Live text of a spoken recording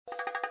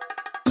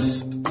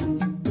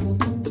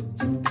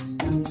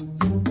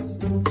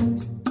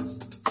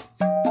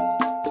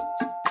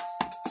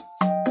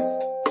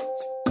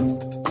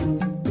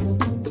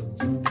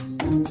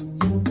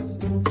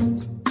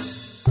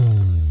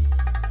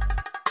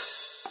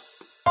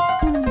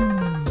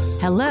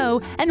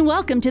Hello, and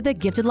welcome to the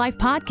Gifted Life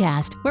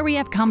Podcast, where we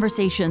have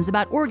conversations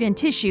about organ,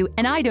 tissue,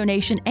 and eye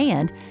donation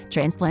and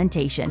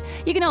transplantation.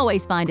 You can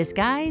always find us,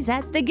 guys,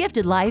 at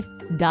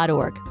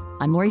thegiftedlife.org.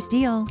 I'm Lori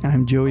Steele.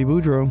 I'm Joey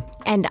Boudreau.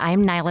 And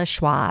I'm Nyla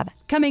Schwab.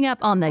 Coming up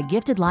on The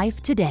Gifted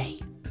Life today.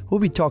 We'll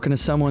be talking to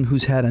someone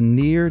who's had a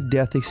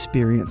near-death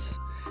experience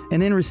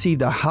and then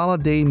received a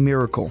holiday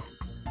miracle.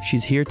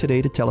 She's here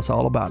today to tell us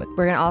all about it.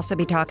 We're going to also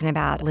be talking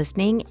about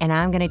listening, and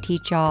I'm going to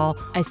teach y'all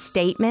a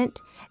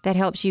statement that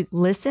helps you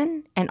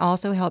listen and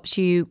also helps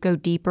you go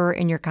deeper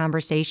in your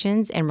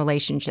conversations and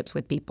relationships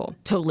with people.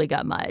 Totally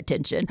got my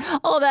attention.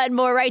 All that and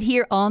more right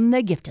here on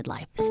The Gifted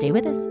Life. Stay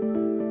with us.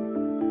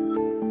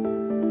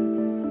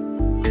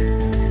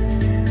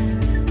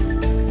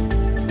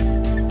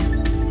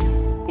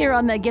 Here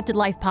on the Gifted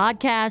Life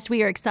Podcast,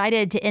 we are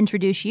excited to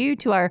introduce you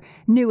to our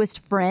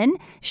newest friend.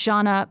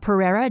 Shauna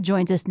Pereira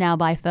joins us now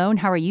by phone.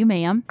 How are you,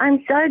 ma'am?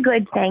 I'm so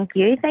good, thank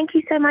you. Thank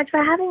you so much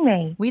for having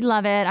me. We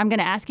love it. I'm going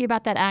to ask you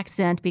about that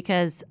accent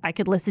because I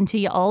could listen to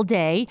you all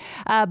day.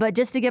 But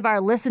just to give our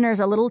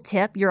listeners a little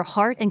tip, you're a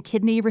heart and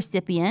kidney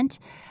recipient,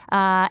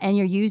 and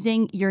you're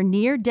using your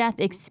near-death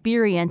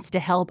experience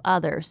to help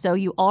others. So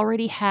you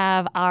already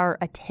have our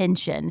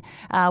attention.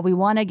 We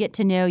want to get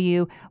to know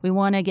you. We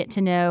want to get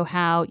to know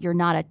how you're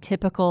not a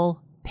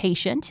typical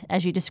patient,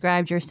 as you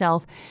described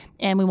yourself,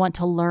 and we want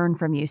to learn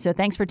from you. So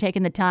thanks for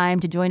taking the time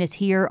to join us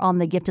here on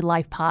the Gifted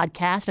Life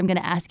Podcast. I'm going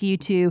to ask you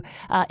to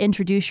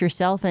introduce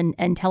yourself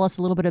and tell us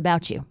a little bit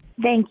about you.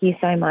 Thank you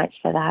so much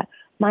for that.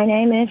 My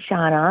name is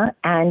Shauna,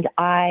 and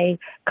I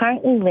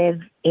currently live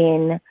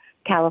in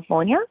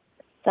California,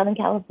 Southern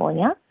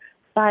California,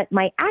 but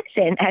my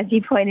accent, as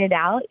you pointed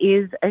out,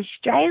 is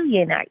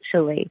Australian,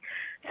 actually.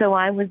 So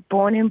I was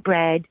born and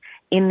bred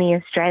in the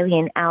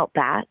Australian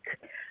outback.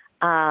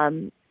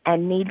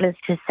 And needless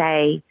to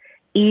say,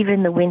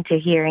 even the winter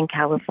here in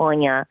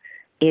California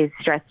is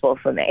stressful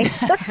for me.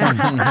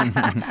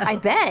 I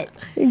bet.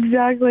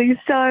 Exactly.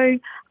 So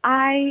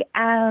I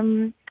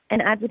am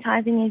an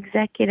advertising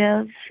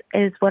executive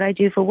is what I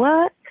do for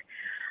work.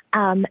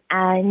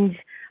 And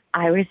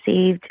I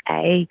received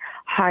a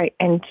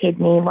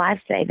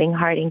life-saving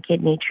heart and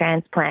kidney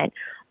transplant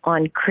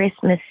on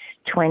Christmas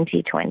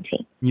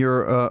 2020.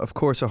 You're, of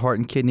course, a heart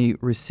and kidney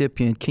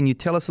recipient. Can you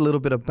tell us a little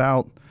bit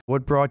about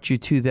what brought you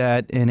to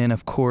that? And then,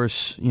 of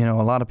course, a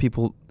lot of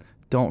people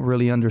don't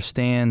really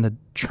understand the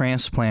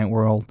transplant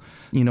world,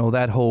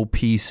 that whole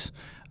piece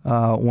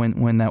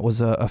when that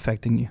was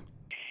affecting you.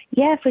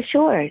 Yeah, for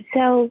sure.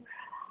 So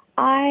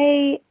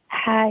I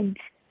had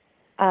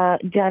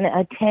done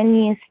a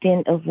 10-year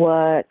stint of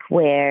work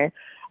where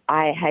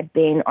I had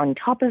been on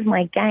top of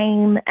my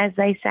game, as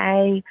they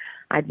say.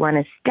 I'd won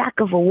a stack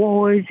of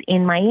awards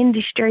in my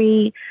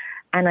industry,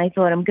 and I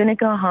thought I'm going to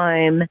go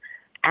home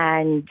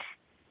and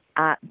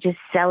just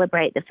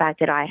celebrate the fact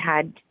that I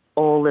had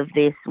all of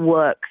this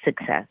work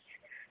success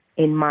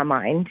in my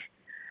mind.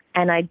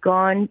 And I'd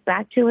gone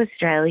back to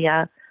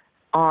Australia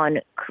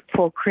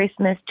for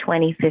Christmas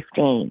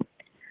 2015.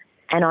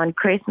 And on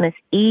Christmas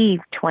Eve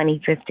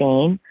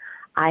 2015,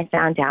 I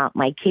found out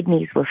my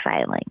kidneys were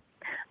failing.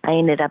 I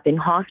ended up in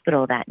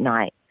hospital that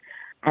night,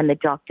 and the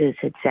doctors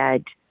had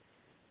said,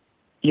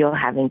 "You're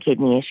having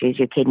kidney issues,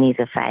 your kidneys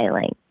are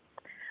failing."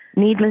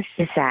 Needless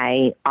to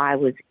say, I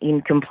was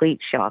in complete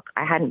shock.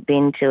 I hadn't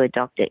been to a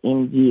doctor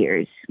in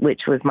years,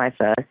 which was my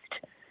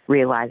first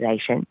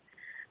realization.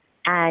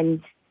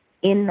 And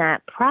in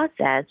that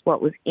process,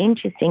 what was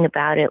interesting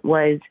about it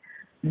was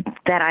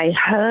that I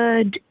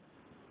heard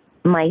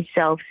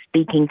myself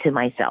speaking to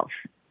myself.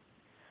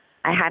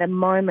 I had a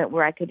moment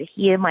where I could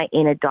hear my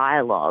inner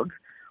dialogue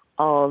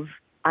of,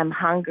 I'm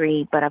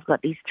hungry, but I've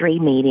got these 3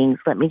 meetings.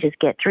 Let me just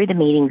get through the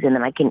meetings and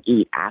then I can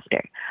eat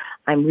after.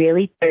 I'm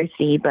really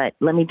thirsty, but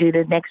let me do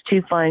the next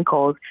 2 phone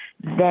calls.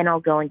 Then I'll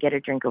go and get a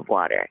drink of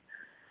water.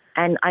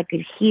 And I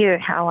could hear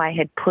how I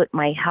had put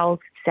my health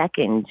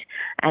second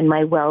and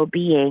my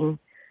well-being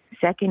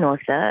second or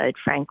third,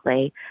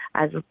 frankly,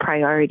 as a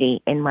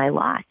priority in my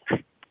life.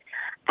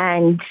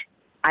 And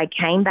I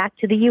came back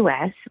to the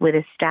U.S. with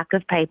a stack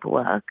of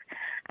paperwork,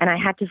 and I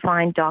had to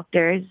find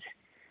doctors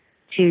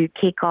to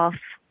kick off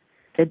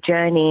the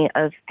journey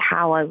of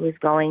how I was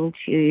going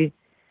to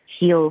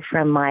heal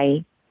from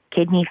my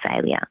kidney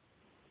failure.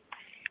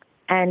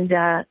 And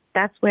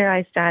that's where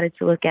I started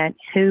to look at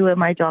who are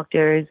my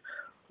doctors,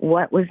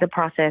 what was the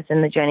process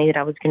and the journey that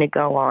I was going to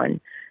go on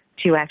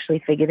to actually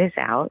figure this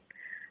out.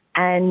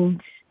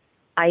 And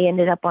I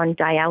ended up on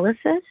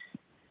dialysis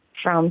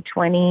from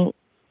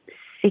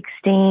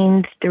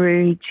 2016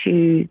 through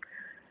to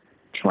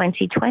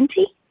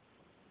 2020.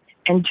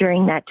 And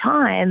during that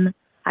time,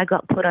 I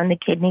got put on the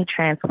kidney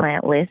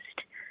transplant list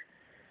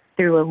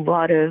through a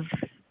lot of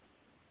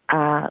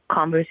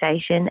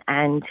conversation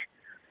and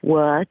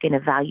work and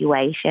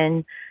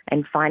evaluation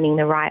and finding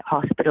the right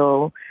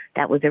hospital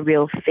that was a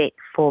real fit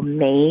for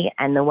me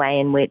and the way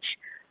in which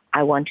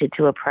I wanted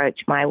to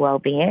approach my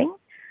well-being.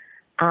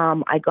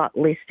 I got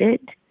listed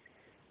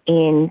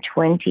in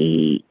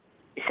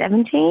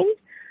 2017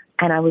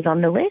 and I was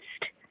on the list.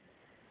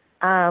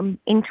 In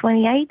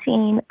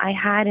 2018, I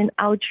had an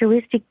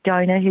altruistic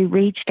donor who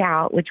reached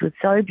out, which was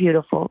so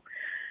beautiful,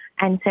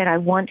 and said, I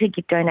want to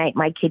donate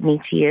my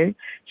kidney to you.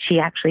 She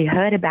actually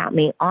heard about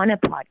me on a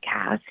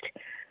podcast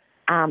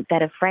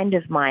that a friend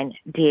of mine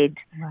did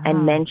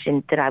and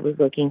mentioned that I was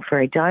looking for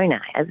a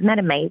donor. Isn't that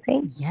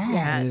amazing?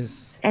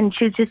 Yes. And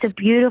she's just a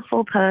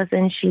beautiful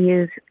person. She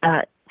is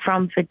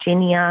from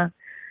Virginia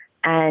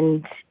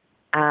and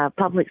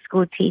public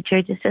school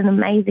teacher, just an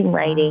amazing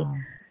lady. Wow.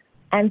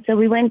 And so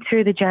we went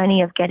through the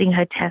journey of getting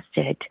her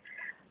tested.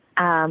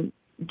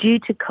 Due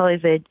to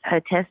COVID,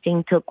 her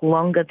testing took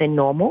longer than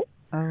normal.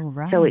 Oh,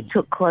 right. So it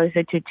took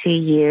closer to 2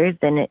 years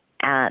than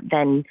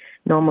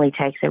normally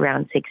takes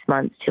around 6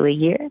 months to a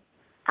year.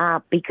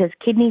 Because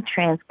kidney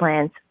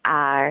transplants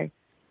are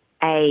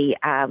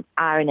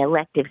an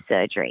elective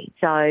surgery.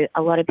 So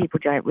a lot of people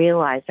don't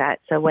realize that.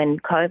 So when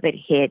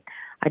COVID hit,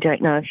 I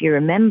don't know if you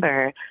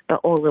remember, but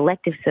all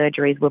elective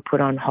surgeries were put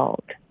on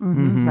hold.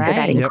 Mm-hmm. So that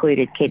Right.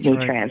 included kidney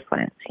right.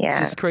 transplants. Yeah. It's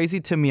just crazy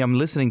to me. I'm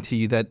listening to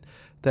you that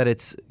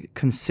it's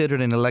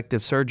considered an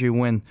elective surgery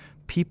when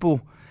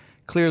people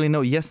clearly know,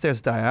 yes,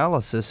 there's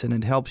dialysis and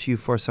it helps you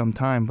for some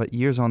time, but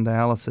years on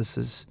dialysis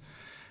is,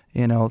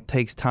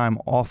 takes time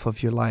off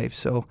of your life.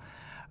 So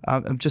I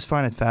just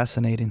find it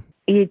fascinating.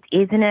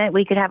 Isn't it?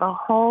 We could have a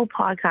whole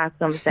podcast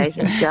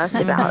conversation just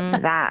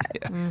about that.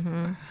 Yes.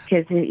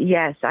 Because,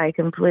 yes, I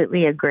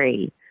completely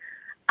agree.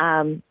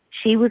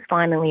 She was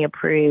finally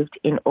approved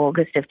in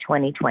August of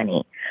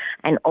 2020,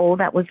 and all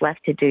that was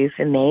left to do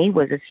for me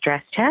was a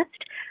stress test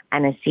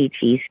and a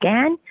CT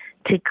scan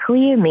to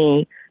clear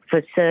me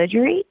for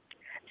surgery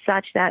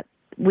such that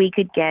we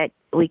could get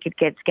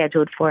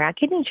scheduled for our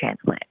kidney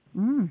transplant.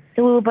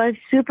 So we were both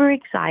super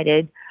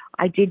excited.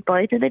 I did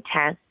both of the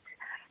tests,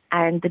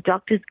 and the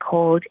doctors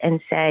called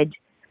and said,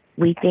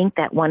 we think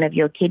that one of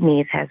your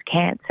kidneys has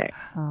cancer.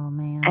 Oh,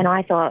 man. And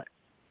I thought,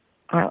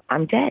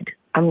 I'm dead.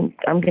 I'm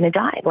going to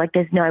die. Like,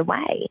 there's no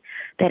way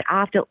that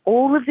after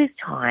all of this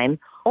time,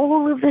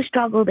 all of the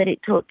struggle that it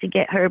took to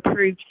get her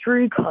approved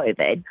through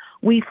COVID,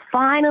 we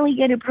finally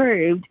get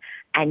approved.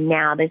 And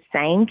now the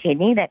same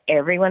kidney that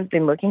everyone's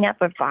been looking at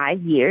for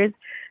 5 years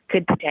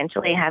could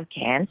potentially have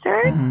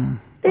cancer.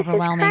 This is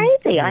Overwhelming.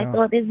 crazy. Yeah. I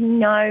thought there's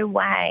no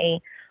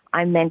way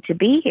I'm meant to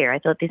be here. I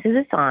thought this is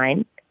a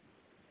sign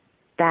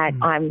that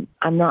I'm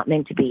not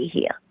meant to be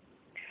here.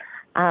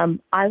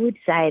 I would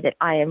say that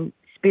I am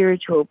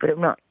spiritual, but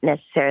I'm not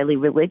necessarily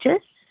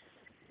religious.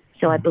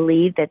 So I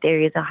believe that there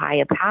is a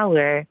higher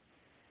power.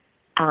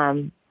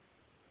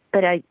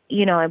 But I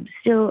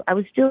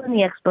was still in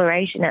the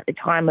exploration at the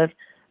time of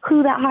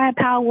who that higher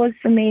power was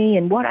for me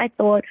and what I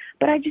thought.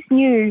 But I just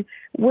knew,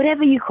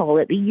 whatever you call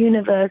it, the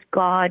universe,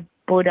 God,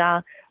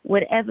 Buddha,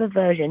 whatever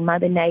version,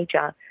 Mother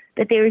Nature,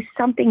 that there is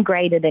something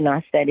greater than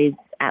us that is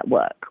at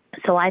work.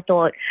 So I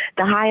thought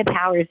the higher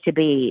powers to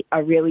be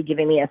are really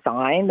giving me a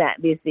sign that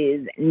this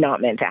is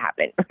not meant to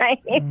happen, right?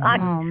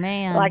 Oh,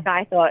 man. Like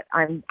I thought,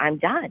 I'm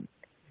done.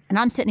 And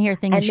I'm sitting here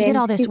thinking, And she did then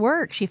all this she-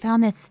 work. She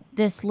found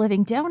this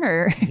living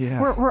donor. Yeah.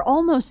 We're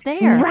almost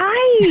there.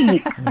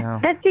 Right. Yeah.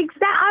 That's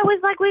I was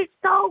like, we're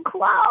so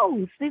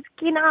close. This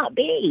cannot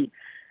be.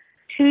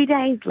 2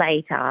 days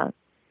later,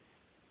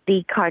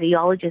 the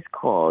cardiologist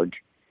called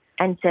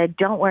and said,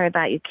 don't worry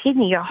about your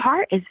kidney. Your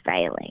heart is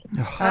failing.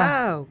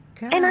 Oh,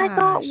 gosh. And I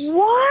thought,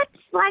 what?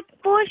 Like,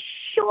 for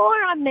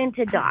sure I'm meant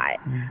to die.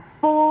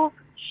 For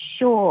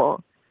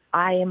sure.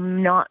 I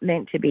am not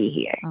meant to be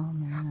here. Oh,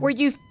 man. Were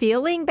you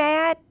feeling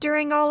bad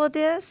during all of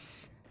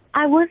this?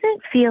 I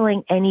wasn't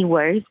feeling any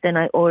worse than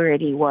I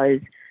already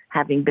was,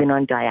 having been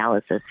on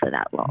dialysis for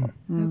that long.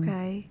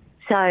 Okay.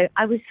 So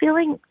I was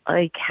feeling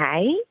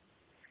okay.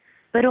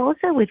 But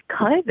also with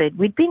COVID,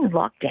 we'd been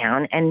locked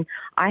down, and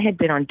I had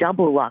been on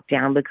double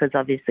lockdown because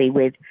obviously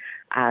with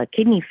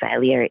kidney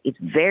failure, it's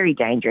very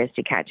dangerous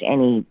to catch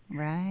any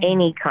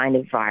kind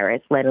of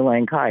virus, let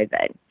alone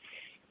COVID.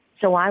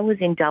 So I was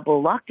in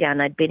double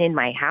lockdown. I'd been in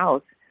my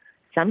house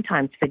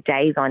sometimes for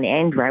days on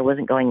end where I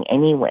wasn't going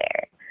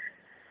anywhere.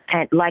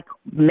 And like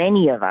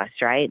many of us,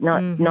 right?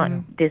 Not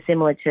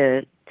dissimilar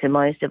to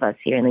most of us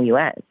here in the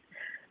U.S.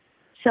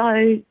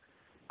 So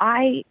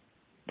I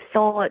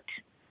thought,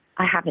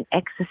 I haven't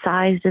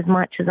exercised as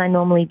much as I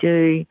normally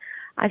do.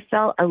 I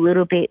felt a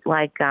little bit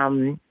like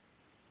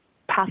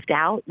puffed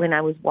out when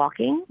I was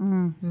walking.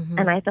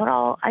 And I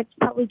thought, it's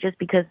probably just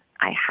because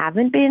I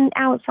haven't been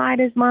outside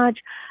as much.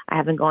 I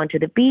haven't gone to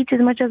the beach as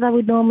much as I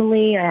would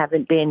normally. I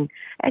haven't been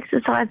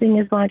exercising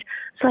as much.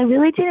 So I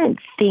really didn't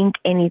think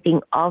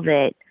anything of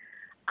it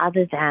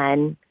other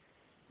than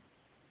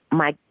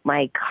my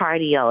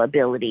cardio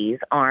abilities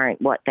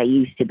aren't what they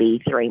used to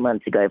be 3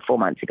 months ago, 4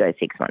 months ago,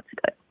 6 months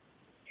ago.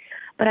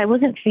 But I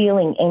wasn't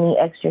feeling any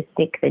extra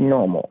sick than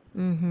normal.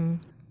 And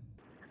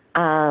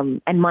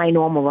my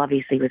normal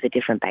obviously was a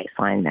different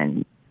baseline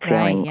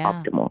feeling yeah.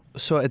 optimal.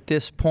 So at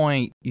this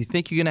point, you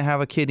think you're going to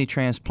have a kidney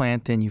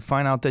transplant, then you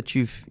find out that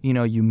you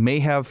may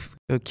have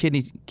a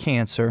kidney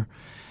cancer,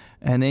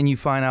 and then you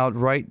find out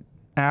right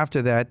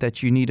after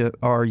that you need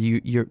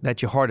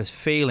that your heart is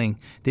failing.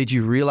 Did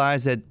you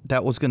realize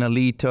that was going to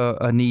lead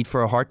to a need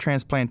for a heart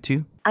transplant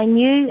too? I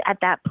knew at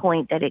that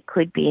point that it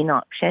could be an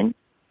option.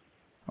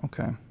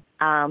 Okay.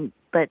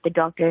 But the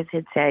doctors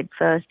had said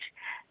first,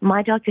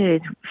 my doctor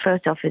is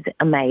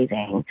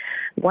amazing.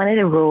 One of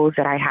the rules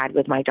that I had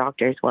with my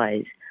doctors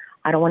was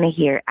I don't want to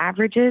hear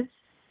averages.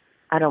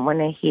 I don't want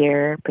to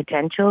hear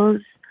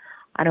potentials.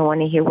 I don't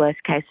want to hear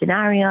worst case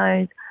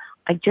scenarios.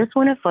 I just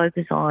want to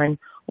focus on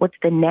what's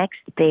the next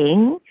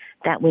thing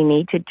that we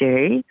need to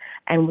do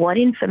and what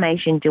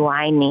information do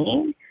I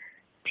need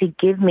to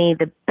give me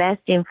the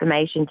best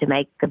information to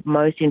make the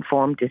most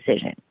informed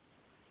decision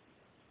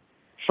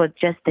for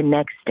just the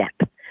next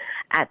step.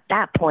 At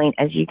that point,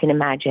 as you can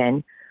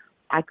imagine,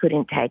 I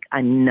couldn't take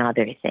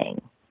another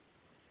thing.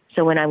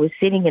 So when I was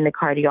sitting in the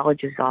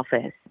cardiologist's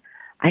office,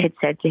 I had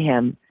said to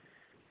him,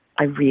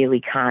 I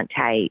really can't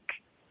take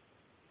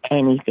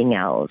anything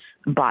else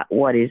but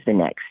what is the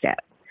next step.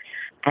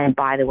 And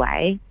by the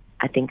way,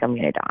 I think I'm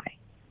going to die.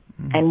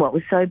 Mm-hmm. And what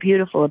was so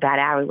beautiful about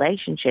our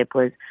relationship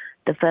was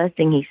the first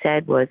thing he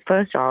said was,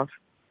 first off,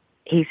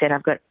 he said,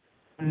 I've got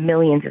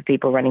millions of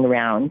people running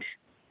around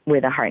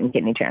with a heart and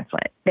kidney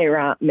transplant. There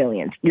are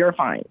millions. You're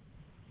fine.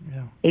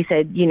 Yeah. He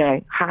said,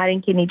 heart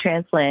and kidney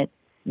transplant,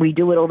 we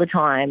do it all the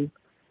time.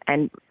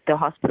 And the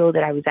hospital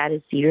that I was at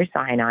is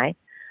Cedars-Sinai.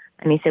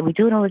 And he said, we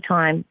do it all the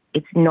time.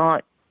 It's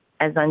not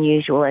as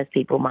unusual as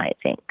people might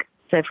think.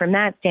 So from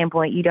that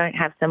standpoint, you don't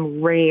have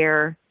some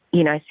rare,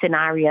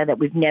 scenario that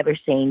we've never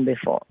seen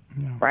before,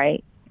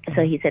 right?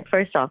 So he said,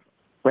 first off,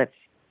 let's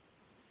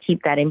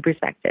keep that in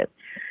perspective.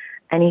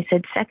 And he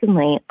said,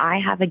 secondly, I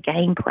have a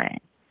game plan.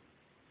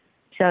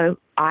 So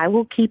I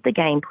will keep the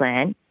game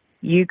plan.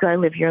 You go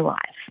live your life.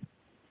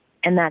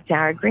 And that's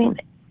our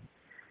agreement.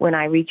 When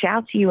I reach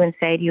out to you and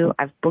say to you,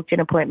 I've booked an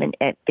appointment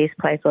at this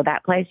place or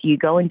that place, you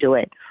go and do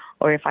it.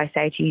 Or if I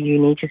say to you,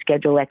 you need to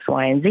schedule X,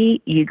 Y, and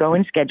Z, you go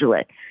and schedule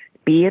it.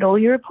 Be at all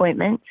your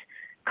appointments.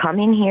 Come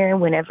in here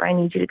whenever I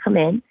need you to come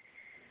in.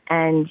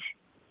 And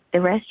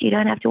the rest you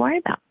don't have to worry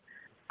about.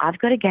 I've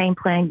got a game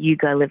plan. You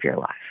go live your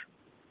life.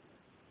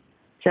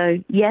 So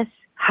yes,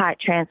 heart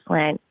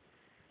transplant,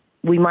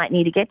 we might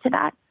need to get to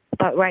that.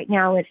 But right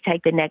now, let's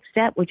take the next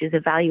step, which is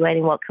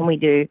evaluating what can we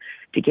do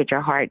to get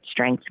your heart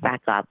strength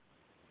back up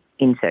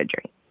in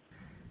surgery.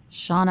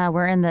 Shauna,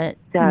 we're in the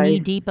knee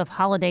deep of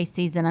holiday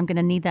season. I'm going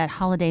to need that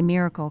holiday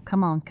miracle.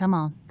 Come on.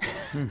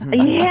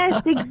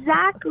 Yes,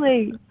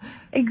 exactly.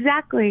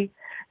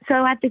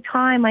 So at the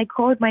time, I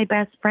called my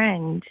best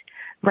friend,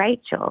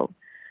 Rachel,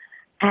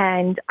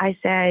 and I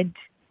said,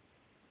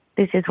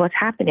 this is what's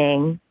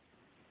happening.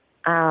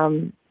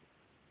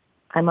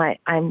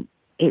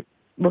 It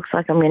looks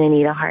like I'm going to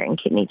need a heart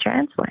and kidney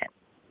transplant.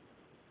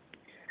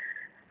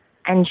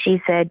 And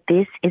she said,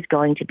 this is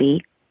going to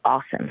be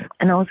awesome.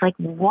 And I was like,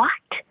 what?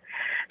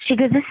 She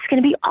goes, this is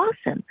going to be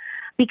awesome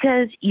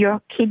because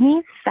your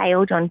kidneys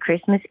failed on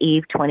Christmas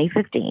Eve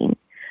 2015.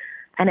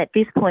 And at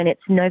this point,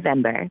 it's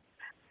November.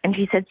 And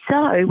she said,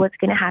 so what's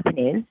going to happen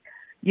is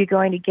you're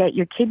going to get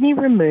your kidney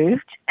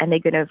removed and they're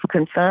going to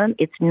confirm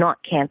it's not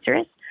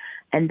cancerous.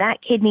 And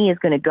that kidney is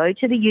going to go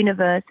to the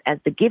universe as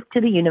the gift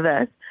to the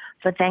universe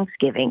for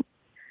Thanksgiving.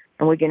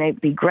 And we're going to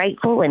be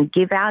grateful and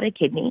give out a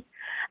kidney.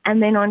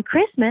 And then on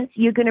Christmas,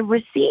 you're going to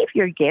receive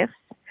your gifts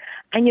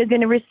and you're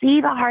going to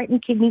receive a heart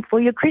and kidney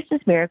for your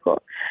Christmas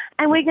miracle.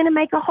 And we're going to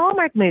make a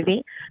Hallmark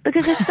movie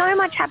because there's so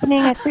much happening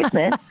at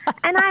Christmas.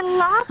 And I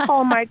love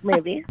Hallmark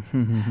movies.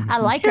 I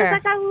like her.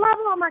 She's like, I love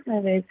Hallmark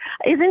movies.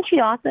 Isn't she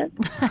awesome?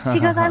 She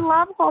goes, I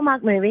love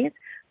Hallmark movies.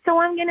 So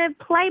I'm going to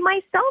play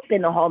myself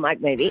in the Hallmark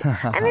movie.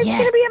 And it's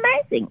going to be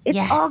amazing.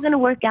 It's all going to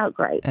work out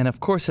great. And of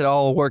course, it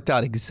all worked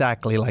out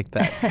exactly like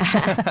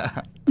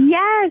that.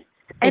 Yes.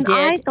 And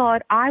I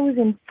thought I was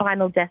in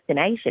Final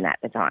Destination at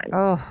the time.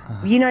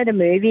 Oh. You know the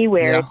movie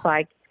where it's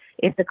like,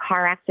 if the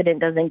car accident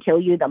doesn't kill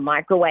you, the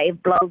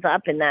microwave blows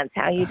up and that's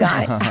how you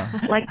die.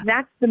 Like,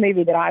 that's the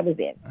movie that I was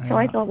in. So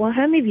I thought, well,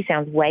 her movie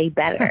sounds way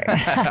better.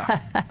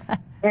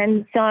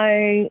 And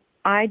so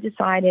I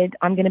decided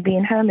I'm going to be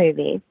in her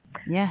movie.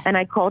 Yes. And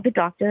I called the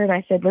doctor and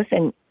I said,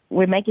 listen,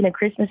 we're making a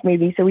Christmas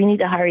movie, so we need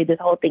to hurry this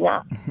whole thing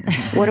up.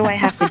 What do I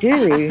have to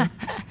do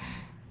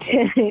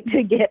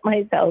to get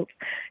myself,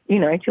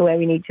 to where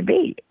we need to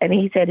be? And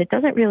he said, it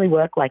doesn't really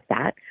work like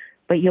that,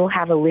 but you'll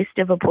have a list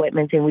of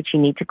appointments in which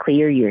you need to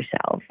clear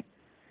yourself.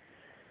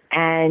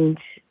 And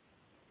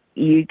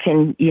you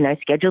can,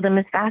 schedule them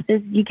as fast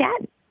as you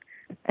can.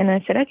 And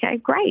I said, okay,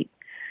 great.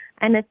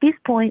 And at this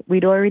point,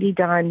 we'd already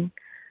done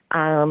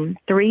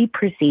 3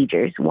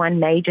 procedures, 1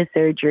 major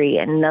surgery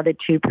and another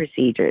 2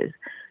 procedures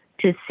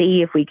to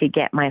see if we could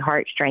get my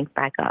heart strength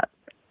back up.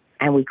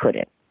 And we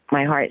couldn't.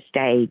 My heart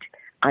stayed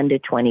under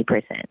 20%.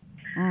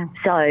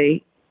 So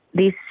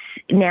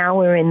now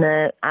we're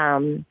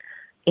in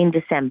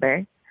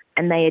December,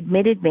 and they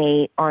admitted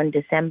me on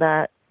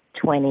December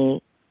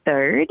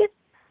 23rd.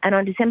 And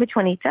on December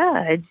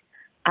 23rd,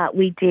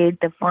 we did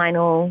the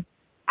final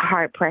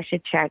heart pressure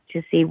check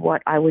to see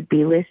what I would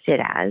be listed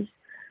as.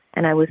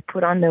 And I was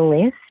put on the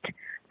list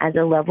as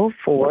a level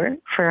 4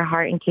 for a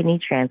heart and kidney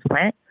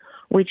transplant,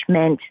 which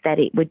meant that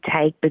it would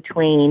take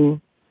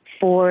between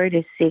 4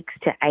 to 6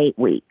 to 8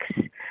 weeks,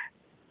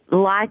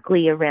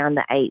 likely around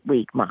the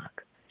 8-week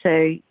mark.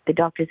 So the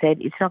doctor said,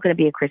 it's not going to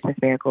be a Christmas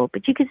miracle,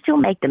 but you can still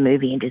make the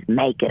movie and just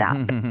make it up.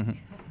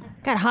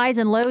 Got highs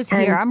and lows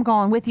here. I'm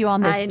going with you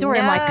on this story.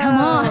 I'm like, come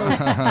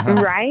on.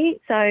 Right?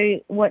 So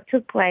what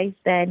took place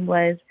then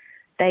was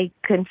they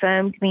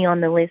confirmed me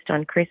on the list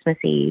on Christmas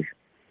Eve.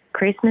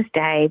 Christmas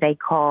Day, they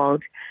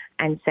called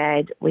and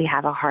said, we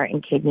have a heart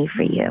and kidney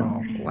for you.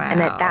 Wow.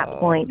 And at that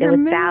point, there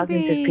were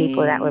thousands of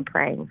people that were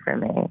praying for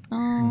me.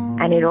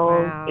 And it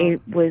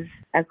was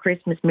a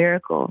Christmas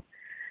miracle.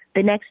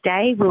 The next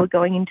day, we were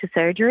going into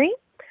surgery.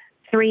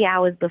 3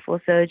 hours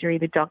before surgery,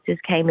 the doctors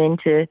came in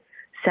to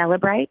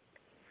celebrate,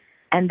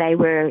 and they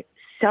were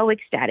so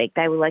ecstatic.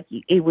 They were like,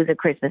 it was a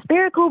Christmas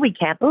miracle. We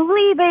can't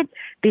believe it.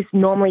 This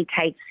normally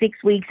takes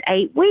 6 weeks,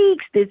 8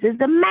 weeks. This is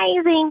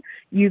amazing.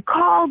 You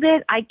called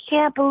it. I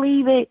can't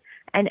believe it.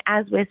 And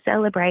as we're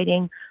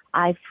celebrating,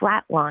 I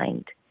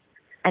flatlined.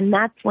 And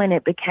that's when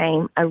it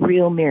became a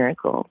real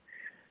miracle,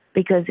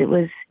 because it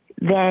was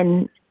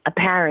then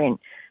apparent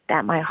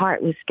that my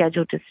heart was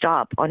scheduled to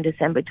stop on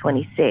December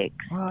 26th.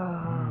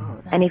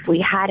 Whoa, and if we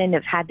hadn't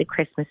have had the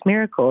Christmas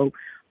miracle,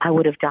 I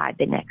would have died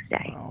the next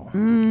day.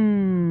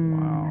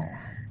 Wow.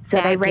 So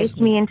they raced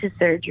me into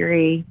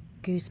surgery.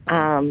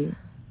 Goosebumps.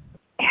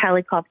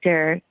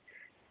 Helicopter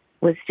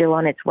was still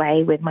on its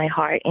way with my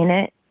heart in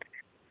it.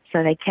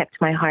 So they kept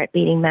my heart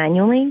beating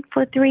manually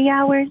for 3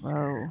 hours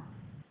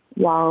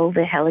while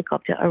the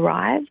helicopter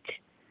arrived,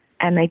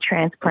 and they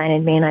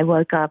transplanted me. And I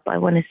woke up, I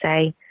want to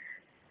say,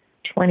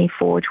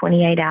 24,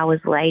 28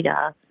 hours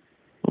later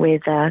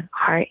with a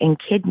heart and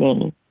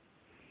kidney.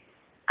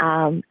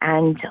 And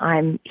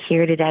I'm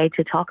here today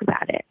to talk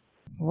about it.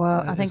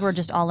 Whoa, I think we're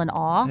just all in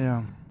awe.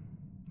 Yeah.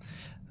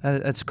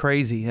 That's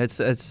crazy. It's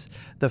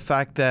the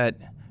fact that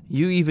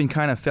you even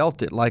kind of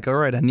felt it, like, all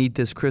right, I need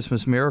this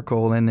Christmas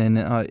miracle. And then,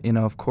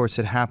 of course,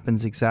 it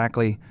happens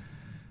exactly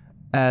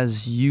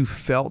as you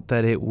felt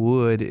that it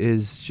would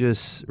is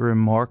just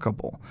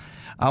remarkable.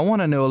 I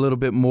want to know a little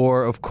bit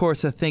more. Of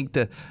course, I think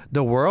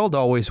the world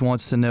always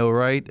wants to know,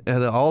 right?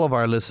 All of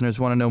our listeners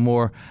want to know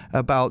more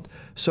about.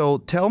 So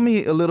tell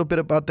me a little bit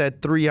about that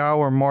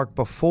 3-hour mark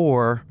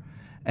before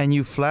and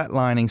you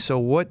flatlining.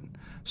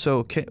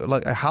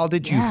 How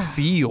did you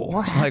feel?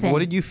 What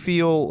did you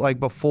feel like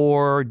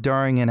before,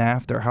 during, and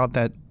after? How'd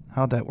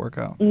that work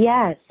out?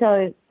 Yeah,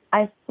 so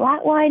I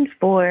flatlined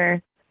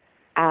for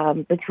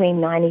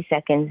between 90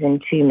 seconds and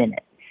 2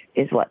 minutes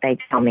is what they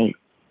tell me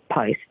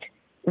post.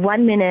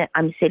 1 minute,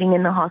 I'm sitting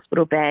in the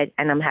hospital bed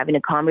and I'm having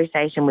a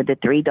conversation with the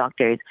 3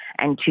 doctors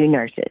and 2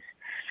 nurses.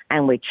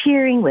 And we're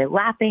cheering, we're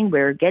laughing,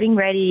 we're getting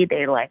ready.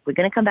 They're like, we're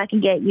going to come back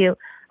and get you.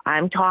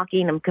 I'm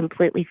talking, I'm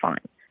completely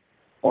fine.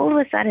 All of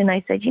a sudden,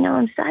 I said,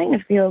 I'm starting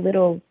to feel a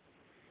little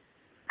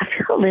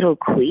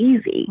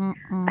queasy.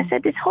 I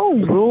said, this whole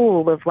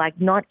rule of like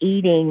not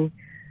eating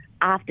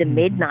after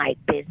midnight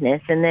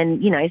business, and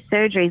then,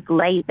 surgery's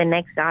late the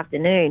next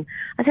afternoon.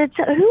 I said,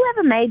 so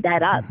whoever made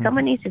that up,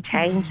 someone needs to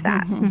change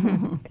that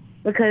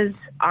because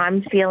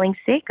I'm feeling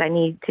sick. I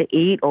need to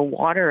eat or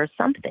water or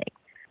something.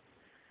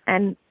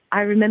 And I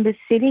remember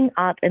sitting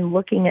up and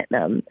looking at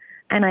them,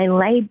 and I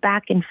laid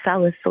back and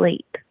fell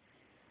asleep.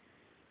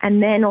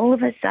 And then all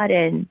of a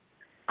sudden,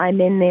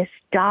 I'm in this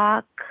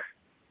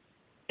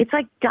it's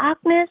like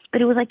darkness,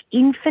 but it was like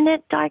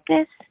infinite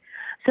darkness.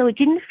 So it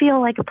didn't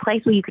feel like a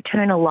place where you could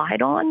turn a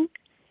light on.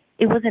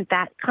 It wasn't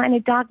that kind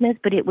of darkness,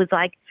 but it was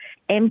like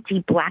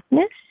empty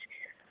blackness.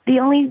 The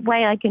only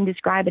way I can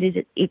describe it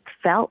is it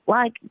felt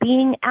like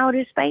being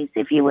outer space,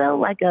 if you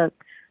will.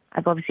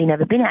 I've obviously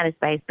never been outer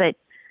space, but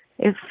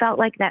it felt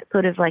like that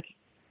sort of like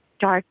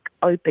dark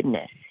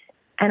openness.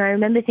 And I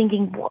remember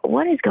thinking,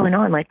 what is going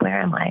on? Like,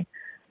 where am I?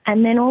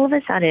 And then all of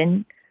a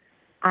sudden,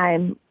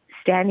 I'm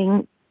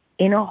standing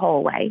in a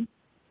hallway,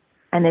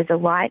 and there's a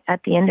light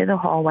at the end of the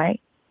hallway,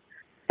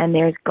 and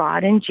there's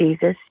God and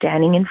Jesus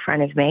standing in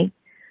front of me.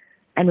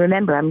 And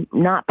remember, I'm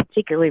not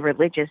particularly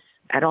religious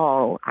at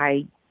all.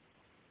 I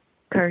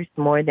curse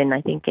more than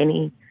I think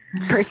any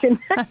person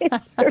that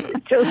is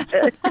spiritual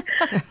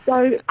should.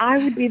 So I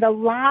would be the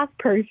last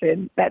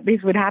person that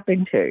this would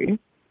happen to.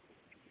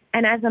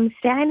 And as I'm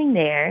standing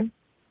there,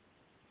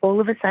 all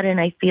of a sudden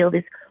I feel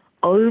this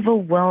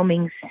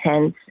overwhelming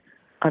sense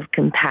of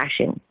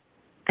compassion.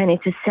 And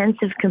it's a sense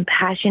of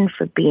compassion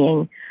for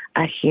being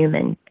a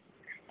human.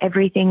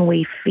 Everything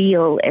we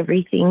feel,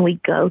 everything we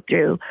go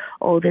through,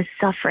 all the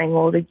suffering,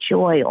 all the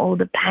joy, all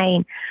the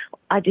pain.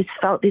 I just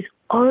felt this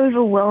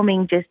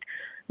overwhelming just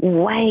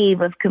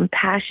wave of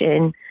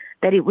compassion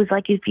that it was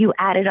like if you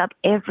added up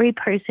every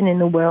person in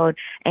the world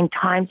and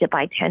times it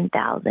by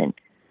 10,000.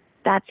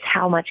 That's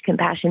how much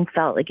compassion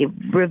felt. Like it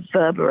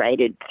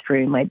reverberated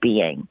through my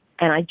being.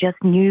 And I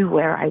just knew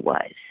where I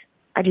was.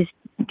 I just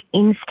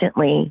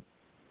instantly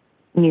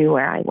knew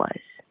where I was.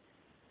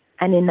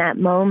 And in that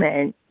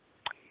moment,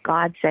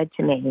 God said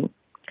to me,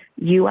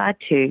 you are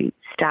to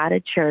start a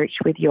church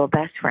with your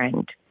best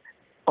friend,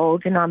 all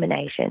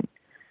denomination,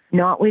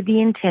 not with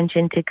the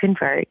intention to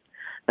convert,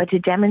 but to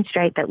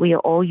demonstrate that we are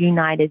all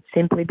united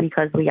simply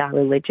because we are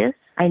religious.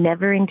 I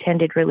never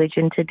intended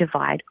religion to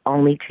divide,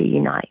 only to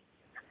unite.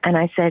 And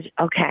I said,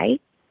 okay.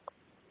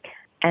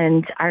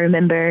 And I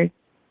remember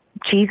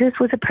Jesus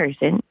was a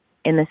person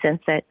in the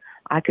sense that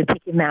I could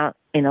pick him out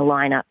in a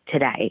lineup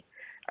today.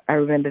 I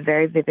remember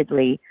very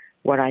vividly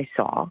what I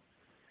saw.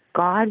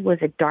 God was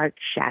a dark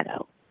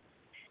shadow.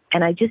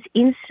 And I just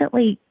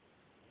instantly,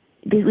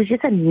 there was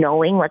just a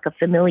knowing, like a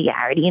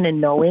familiarity and a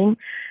knowing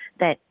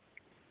that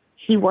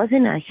he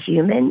wasn't a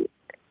human,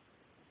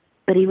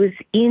 but he was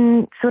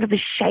in sort of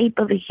a shape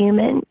of a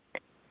human,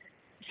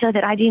 so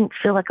that I didn't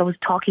feel like I was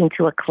talking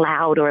to a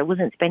cloud, or I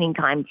wasn't spending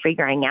time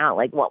figuring out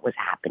like what was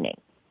happening.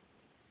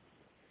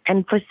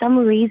 And for some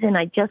reason,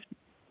 I just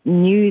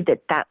knew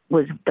that that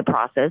was the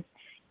process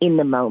in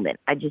the moment.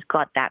 I just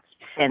got that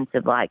sense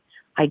of like,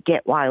 I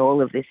get why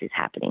all of this is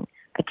happening.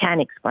 I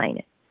can't explain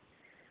it.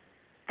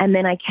 And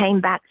then I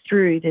came back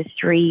through the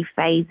 3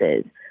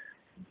 phases.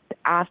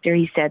 After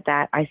he said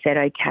that, I said,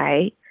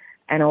 okay.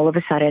 And all of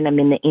a sudden, I'm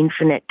in the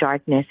infinite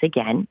darkness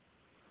again.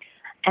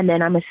 And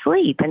then I'm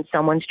asleep and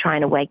someone's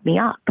trying to wake me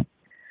up.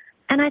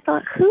 And I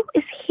thought, who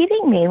is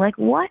hitting me? Like,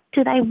 what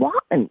do they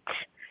want?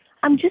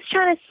 I'm just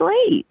trying to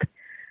sleep.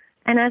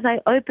 And as I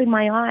opened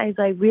my eyes,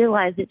 I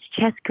realized it's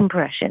chest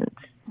compressions.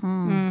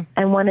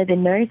 And one of the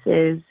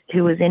nurses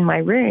who was in my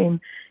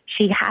room,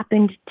 she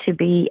happened to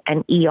be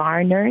an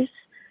ER nurse,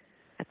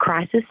 a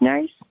crisis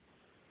nurse.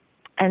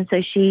 And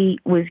so she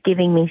was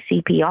giving me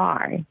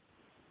CPR.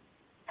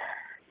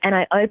 And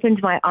I opened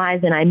my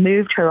eyes and I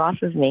moved her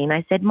off of me. And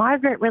I said,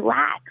 Margaret,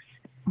 relax.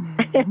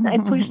 And I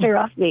pushed her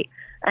off me.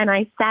 And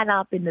I sat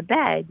up in the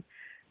bed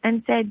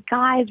and said,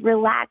 guys,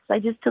 relax. I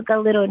just took a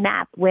little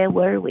nap. Where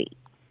were we?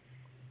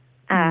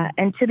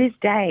 And to this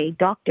day,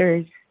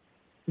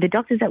 the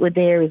doctors that were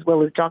there, as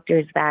well as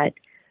doctors that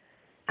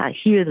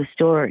hear the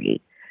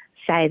story,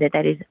 say that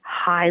that is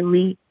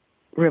highly,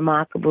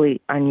 remarkably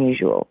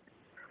unusual,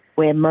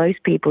 where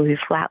most people who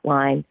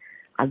flatline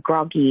are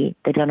groggy,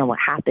 they don't know what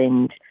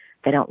happened,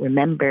 they don't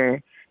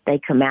remember, they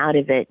come out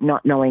of it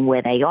not knowing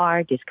where they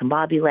are,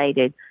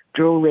 discombobulated,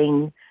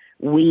 drooling,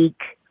 weak,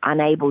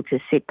 unable to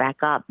sit back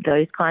up,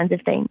 those kinds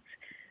of things.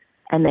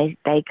 And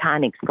they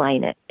can't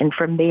explain it. And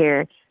from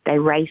there, they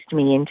raced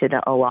me into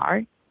the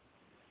OR.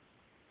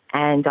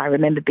 And I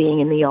remember being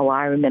in the OR.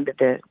 I remember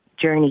the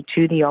journey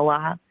to the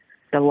OR.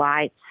 The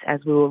lights, as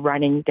we were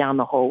running down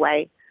the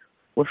hallway,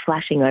 were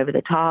flashing over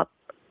the top.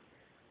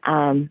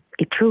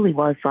 It truly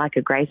was like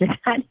a Grey's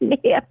Anatomy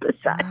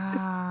episode.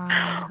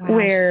 Wow.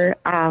 Where,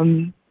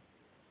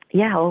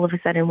 all of a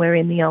sudden we're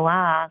in the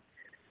OR,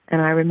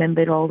 and I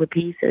remembered all the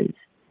pieces.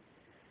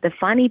 The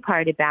funny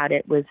part about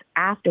it was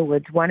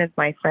afterwards, one of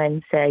my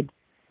friends said,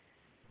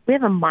 we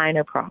have a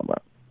minor problem.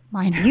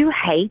 You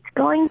hate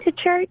going to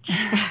church?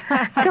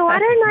 So I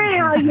don't know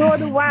how you're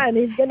the one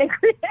who's going to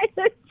create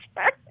a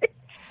church.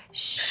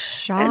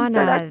 Shauna, and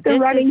so that's the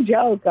running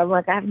joke. I'm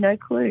like, I have no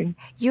clue.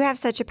 You have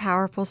such a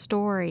powerful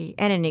story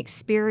and an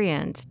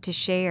experience to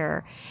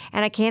share.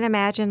 And I can't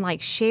imagine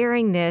like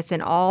sharing this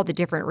and all the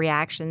different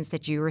reactions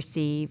that you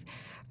receive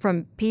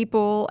from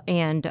people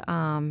and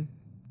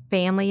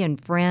family and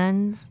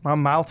friends. My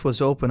mouth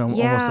was open almost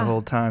the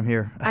whole time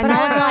here. But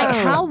I was like,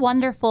 how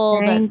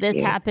wonderful Thank that this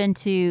you. happened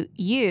to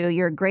you.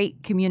 You're a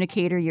great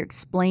communicator. You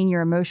explain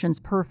your emotions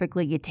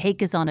perfectly. You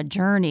take us on a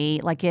journey.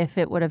 Like if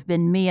it would have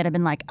been me, I'd have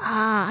been like,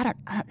 I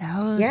don't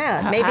know.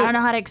 Yeah, I don't know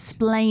how to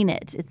explain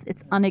it.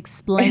 It's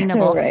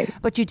unexplainable. Right.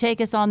 But you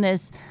take us on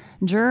this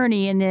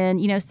journey, and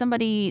then,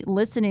 somebody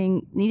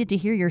listening needed to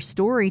hear your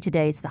story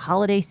today. It's the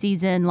holiday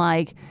season,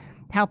 like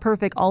how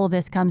perfect all of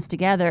this comes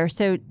together.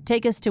 So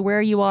take us to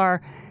where you are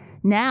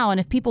now. And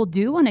if people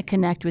do want to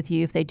connect with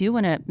you, if they do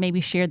want to maybe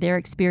share their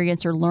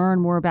experience or learn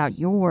more about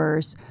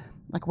yours,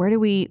 like where do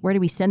we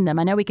send them?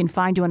 I know we can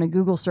find you on a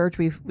Google search.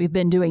 We've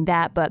been doing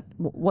that, but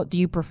what do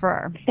you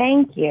prefer?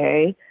 Thank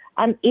you.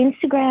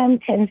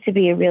 Instagram tends to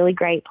be a really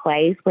great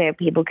place where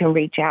people can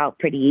reach out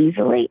pretty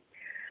easily.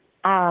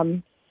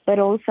 But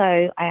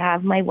also I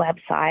have my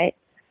website.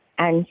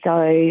 And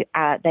so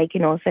they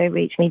can also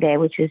reach me there,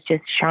 which is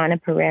just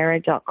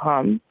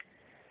shaunapereira.com.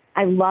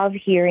 I love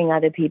hearing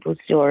other people's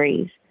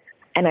stories,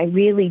 and I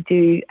really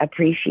do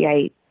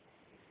appreciate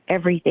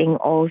everything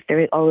all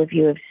of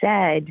you have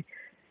said,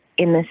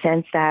 in the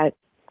sense that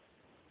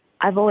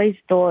I've always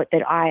thought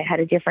that I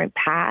had a different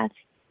path,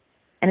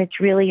 and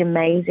it's really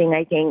amazing,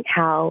 I think,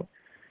 how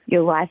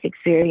your life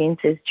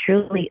experiences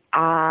truly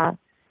are,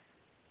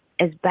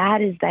 as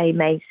bad as they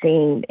may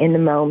seem in the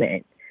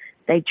moment,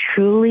 they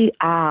truly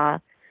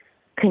are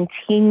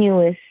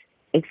continuous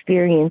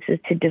experiences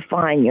to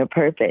define your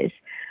purpose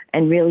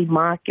and really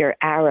mark your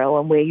arrow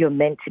on where you're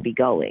meant to be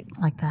going.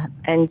 Like that.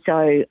 And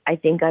so I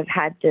think I've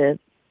had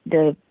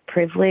the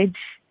privilege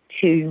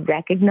to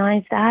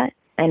recognize that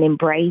and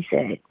embrace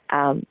it,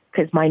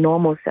 because my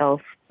normal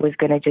self was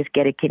going to just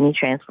get a kidney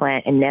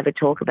transplant and never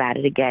talk about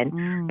it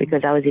again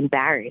because I was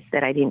embarrassed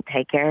that I didn't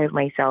take care of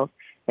myself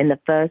in the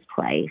first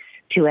place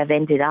to have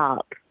ended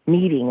up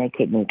needing a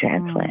kidney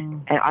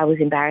transplant. And I was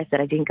embarrassed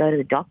that I didn't go to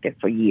the doctor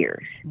for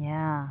years.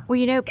 Yeah. Well,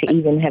 to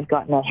even have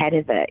gotten ahead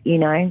of it,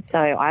 So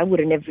I would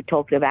have never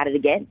talked about it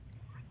again.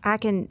 I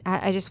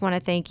just want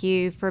to thank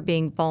you for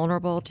being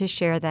vulnerable to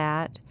share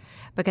that,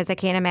 because I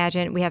can't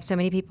imagine, we have so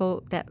many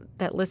people that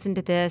listen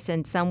to this,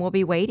 and some will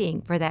be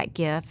waiting for that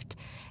gift.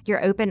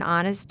 Your open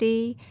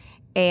honesty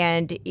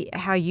and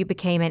how you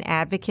became an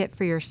advocate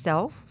for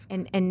yourself,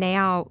 and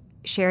now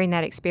sharing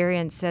that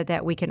experience so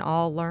that we can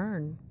all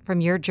learn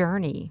from your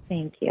journey.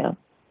 Thank you.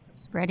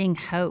 Spreading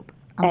hope.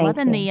 I'm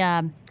loving the,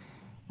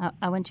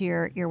 I went to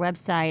your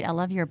website. I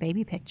love your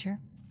baby picture.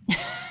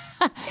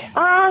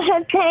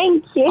 Oh,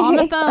 thank you. On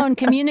the phone,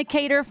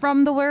 communicator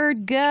from the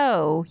word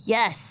go.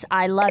 Yes,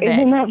 I love it.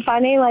 Isn't that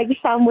funny? Like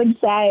some would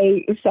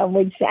say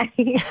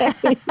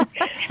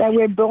that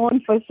we're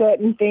born for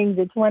certain things.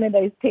 It's one of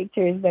those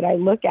pictures that I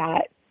look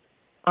at,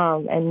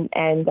 and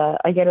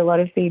I get a lot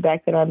of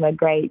feedback that I'm a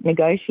great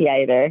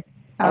negotiator.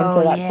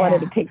 So that's one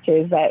of the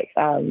pictures that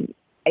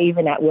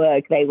even at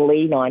work they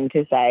lean on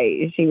to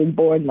say she was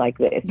born like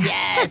this.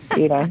 Yes.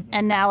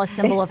 And now a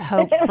symbol of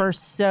hope for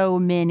so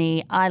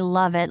many. I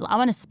love it. I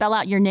want to spell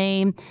out your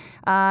name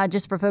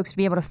just for folks to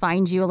be able to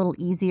find you a little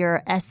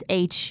easier.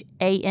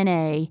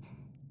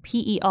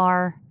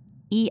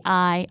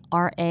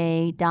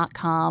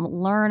 SHANAPEREIRA.com.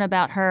 Learn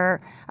about her.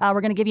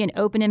 We're going to give you an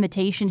open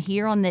invitation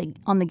here on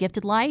the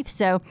Gifted Life.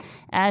 So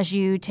as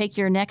you take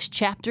your next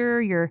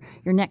chapter, your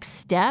next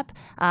step,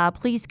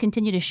 please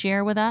continue to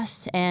share with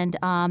us, and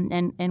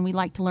we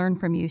like to learn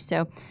from you.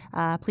 So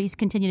please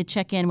continue to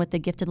check in with the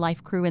Gifted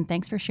Life crew, and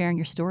thanks for sharing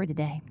your story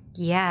today.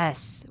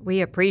 Yes, we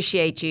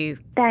appreciate you.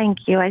 Thank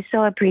you. I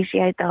so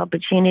appreciate the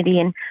opportunity,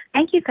 and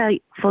thank you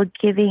for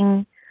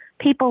giving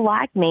people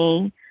like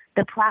me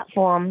the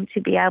platform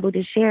to be able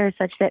to share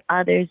such that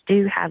others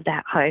do have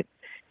that hope.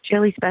 It's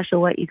really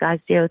special what you guys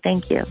do.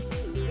 Thank you.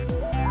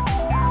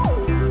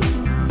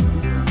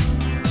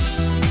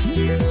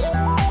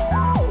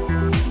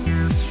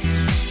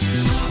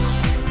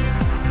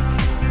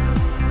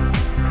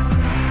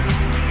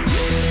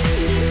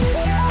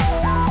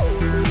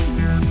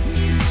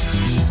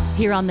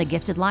 Here on The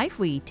Gifted Life,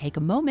 we take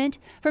a moment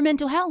for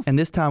mental health. And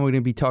this time we're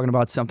going to be talking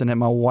about something that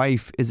my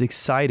wife is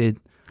excited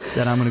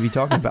that I'm going to be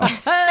talking about.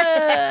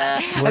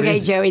 Okay,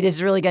 Joey, this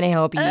is really going to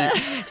help you.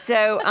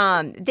 So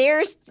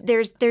there's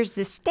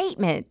this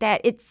statement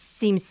that it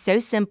seems so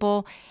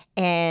simple,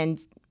 and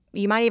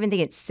you might even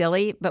think it's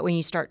silly, but when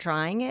you start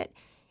trying it,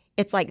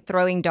 it's like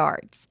throwing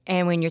darts.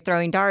 And when you're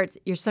throwing darts,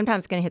 you're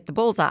sometimes going to hit the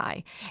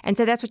bullseye. And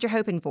so that's what you're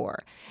hoping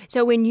for.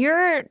 So when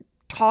you're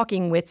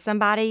talking with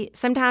somebody,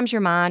 sometimes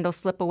your mind will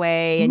slip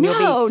away, and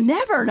you'll be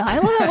never,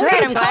 Nyla.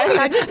 Great, I'm glad it's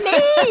not just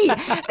me.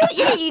 But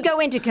you go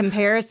into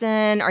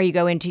comparison, or you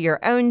go into your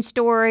own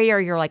story, or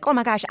you're like, oh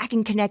my gosh, I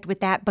can connect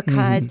with that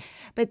because.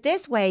 But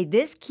this way,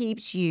 this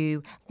keeps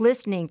you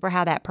listening for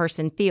how that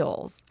person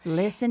feels.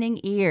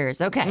 Listening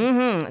ears,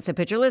 okay. So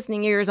put your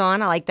listening ears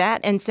on. I like that.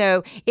 And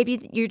so if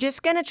you're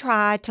just going to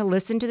try to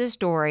listen to the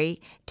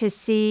story to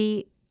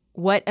see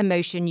what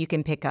emotion you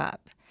can pick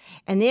up,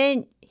 and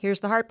then.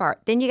 Here's the hard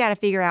part. Then you got to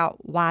figure out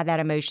why that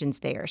emotion's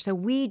there. So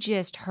we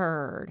just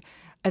heard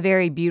a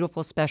very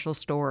beautiful, special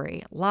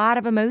story. A lot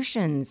of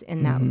emotions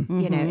in that,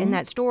 in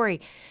that story.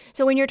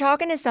 So when you're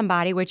talking to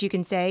somebody, what you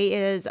can say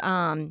is,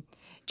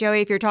 Joey,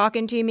 if you're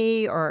talking to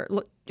me, or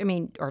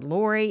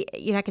Lori,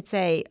 I could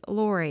say,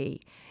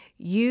 Lori,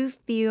 you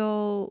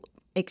feel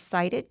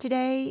excited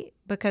today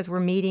because we're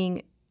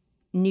meeting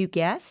new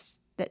guests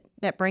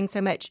that bring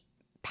so much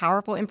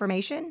powerful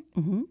information.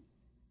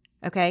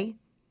 Okay.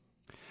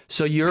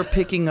 So you're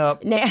picking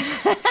up. Now,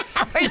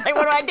 you're like,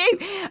 what do I do?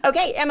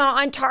 Okay, am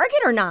I on target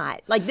or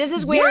not? Like, this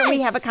is where we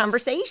have a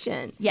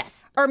conversation.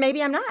 Yes. Or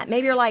maybe I'm not.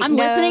 Maybe you're like, I'm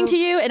no. listening to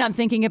you, and I'm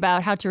thinking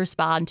about how to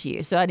respond to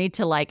you. So I need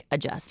to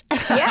adjust.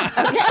 Yeah.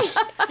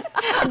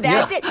 Okay.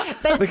 That's it.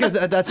 But because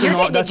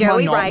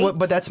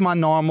that's my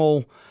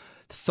normal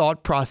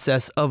thought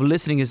process of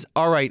listening is,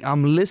 all right,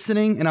 I'm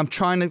listening and I'm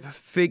trying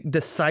to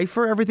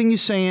decipher everything you're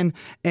saying,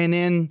 and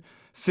then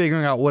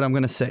figuring out what I'm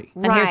going to say.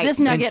 And here's this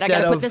nugget. I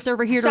got to put this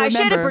over here to remember. So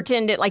I should have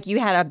pretended like you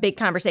had a big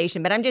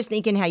conversation, but I'm just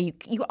thinking how you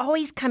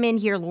always come in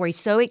here, Lori,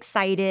 so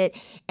excited,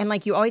 and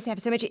like you always have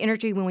so much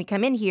energy when we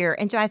come in here.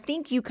 And so I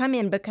think you come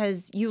in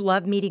because you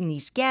love meeting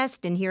these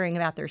guests and hearing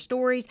about their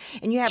stories,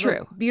 and you have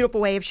a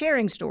beautiful way of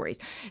sharing stories.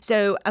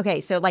 So, okay,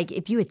 so like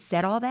if you had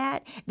said all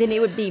that, then it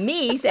would be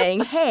me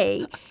saying,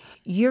 hey,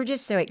 you're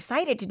just so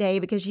excited today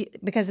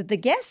because of the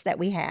guests that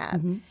we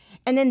have.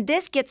 And then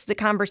this gets the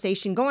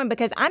conversation going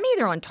because I'm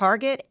either on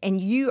target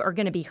and you are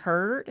going to be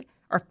heard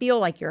or feel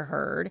like you're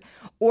heard,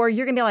 or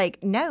you're going to be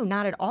like, no,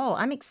 not at all.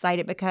 I'm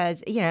excited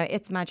because,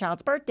 it's my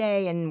child's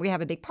birthday and we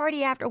have a big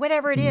party after,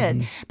 whatever it is.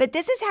 But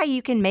this is how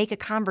you can make a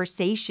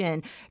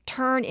conversation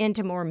turn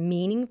into more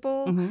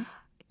meaningful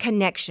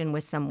connection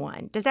with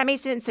someone. Does that make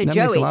sense? So, that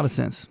Joey, makes a lot of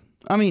sense.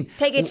 I mean,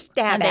 take a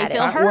stab at it.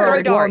 Feel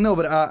heard. Well, no,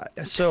 but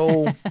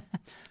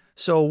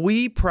So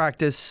we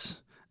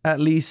practice, at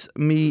least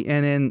me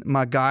and then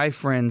my guy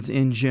friends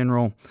in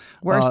general.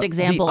 Worst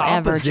example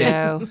ever, opposite.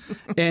 Joe.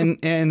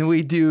 And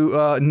we do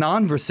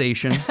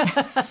non-versation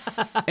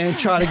and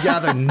try to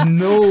gather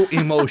no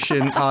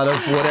emotion out of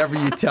whatever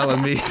you're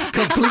telling me.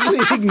 Completely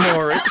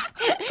ignore it.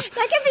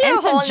 That could be And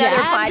a whole some nother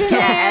jazz in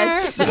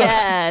podcast. there.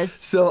 Yes.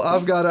 So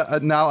I've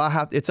got now I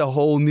have, it's a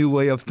whole new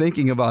way of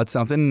thinking about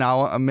something.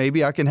 Now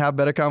maybe I can have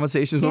better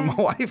conversations with my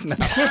wife now.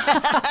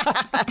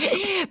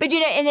 But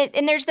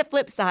and there's the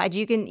flip side.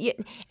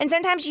 And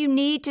sometimes you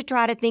need to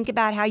try to think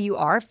about how you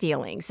are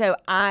feeling. So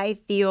I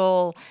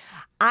feel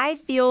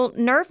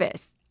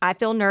nervous. I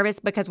feel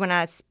nervous because when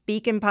I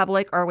speak in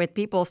public or with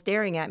people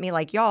staring at me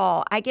like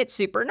y'all, I get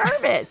super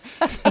nervous.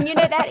 And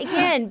that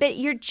again, but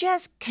you're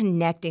just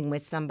connecting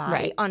with somebody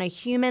Right. on a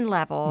human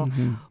level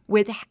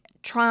with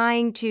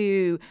trying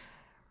to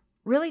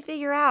really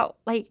figure out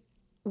like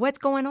what's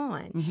going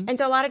on. And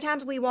so a lot of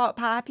times we walk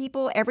by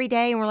people every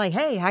day and we're like,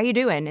 hey, how you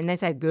doing? And they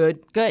say, good.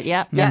 Good.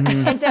 Yeah. Yeah.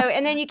 And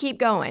then you keep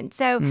going.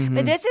 So,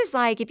 but this is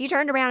like, if you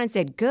turned around and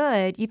said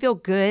good, you feel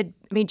good.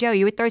 I mean, Joe,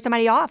 you would throw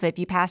somebody off if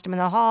you passed them in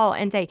the hall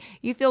and say,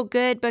 you feel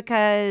good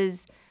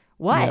because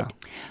what? Yeah.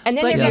 And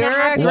then But they're going to you're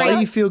have to Why tell-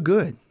 do you feel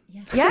good?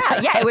 yeah,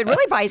 it would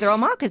really probably throw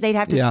them off because they'd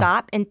have to Yeah.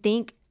 stop and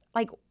think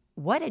like,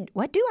 what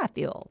do I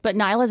feel? But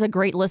Nyla's a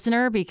great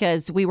listener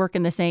because we work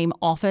in the same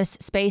office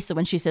space. So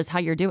when she says how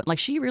you're doing, like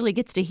she really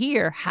gets to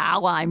hear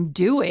how I'm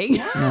doing.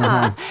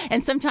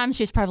 And sometimes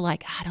she's probably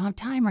like, I don't have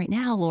time right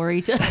now,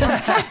 Lori.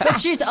 But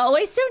she's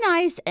always so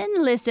nice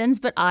and listens.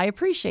 But I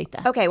appreciate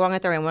that. Okay, well, I'm going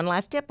to throw in one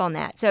last tip on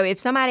that. So if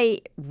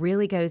somebody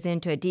really goes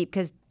into a deep,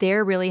 because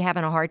they're really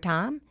having a hard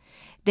time,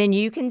 then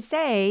you can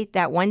say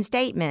that one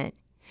statement,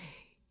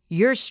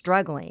 you're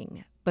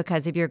struggling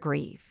because of your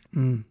grief.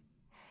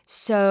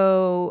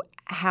 So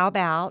how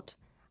about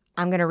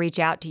I'm going to reach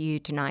out to you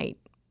tonight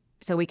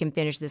so we can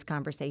finish this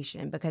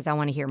conversation because I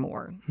want to hear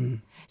more.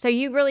 So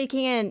you really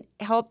can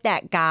help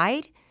that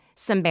guide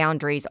some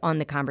boundaries on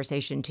the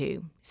conversation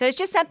too. So it's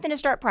just something to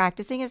start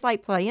practicing. It's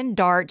like playing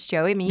darts,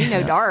 Joey. I mean,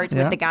 darts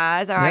with the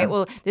guys. All right,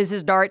 well, this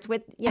is darts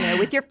with,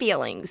 with your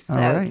feelings. So.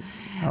 All right.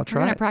 I'll We're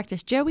try going to it.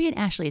 practice. Joey and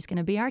Ashley is going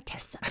to be our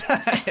test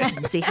subjects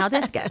and see how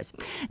this goes.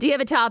 Do you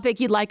have a topic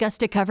you'd like us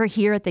to cover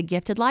here at The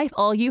Gifted Life?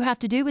 All you have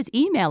to do is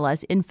email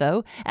us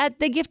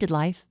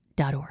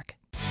info@thegiftedlife.org.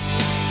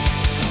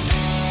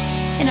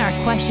 In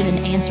our question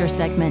and answer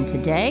segment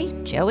today,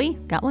 Joey,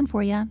 got one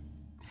for you.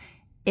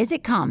 Is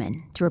it common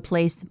to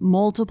replace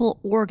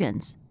multiple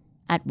organs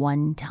at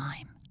one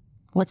time?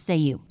 What say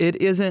you? It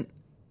isn't.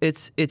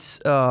 It's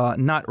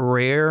not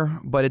rare,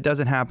 but it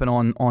doesn't happen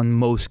on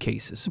most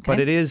cases. Okay. But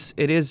it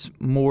is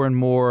more and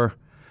more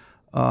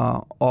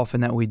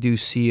often that we do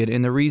see it,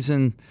 and the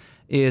reason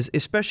is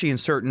especially in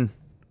certain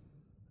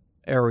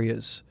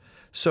areas.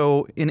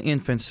 So in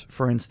infants,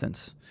 for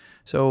instance,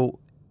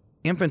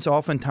 infants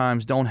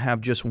oftentimes don't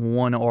have just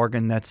one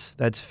organ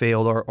that's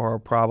failed or a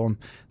problem.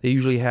 They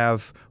usually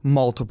have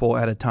multiple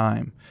at a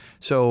time.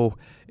 So,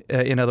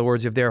 in other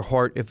words, if their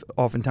heart's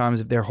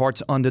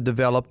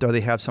underdeveloped or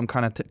they have some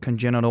kind of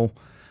congenital,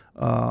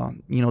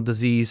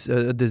 disease,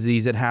 a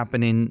disease that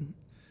happened in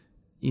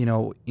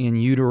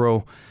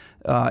utero,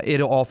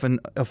 it'll often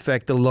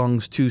affect the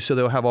lungs too. So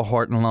they'll have a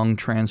heart and lung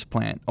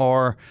transplant.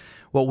 Or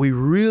what we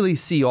really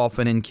see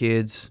often in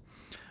kids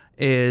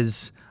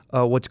is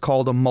what's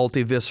called a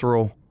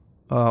multivisceral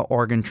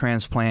organ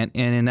transplant.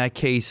 And in that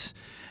case,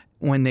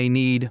 when they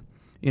need,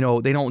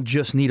 they don't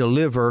just need a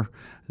liver,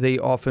 they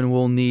often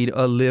will need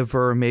a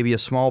liver, maybe a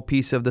small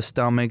piece of the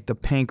stomach, the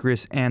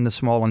pancreas, and the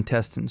small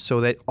intestine. So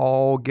that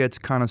all gets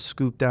kind of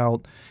scooped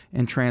out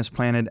and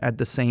transplanted at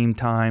the same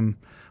time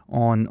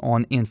on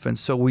infants.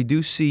 So we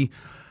do see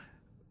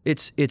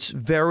it's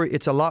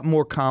a lot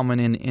more common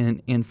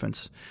in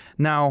infants.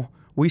 Now,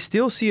 we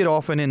still see it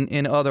often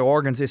in other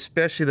organs,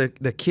 especially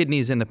the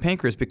kidneys and the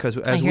pancreas, because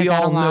as we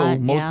all know,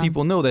 most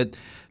people know that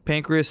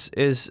pancreas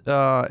is,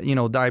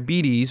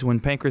 diabetes. When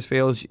pancreas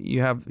fails,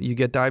 you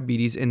get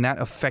diabetes, and that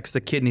affects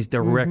the kidneys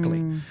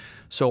directly.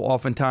 So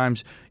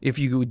oftentimes, if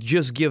you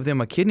just give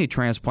them a kidney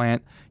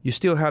transplant, you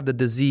still have the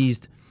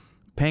diseased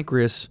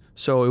pancreas,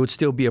 so it would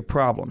still be a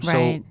problem.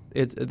 Right.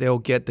 So they'll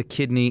get the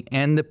kidney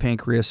and the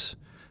pancreas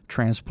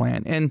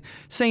transplant. And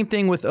same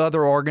thing with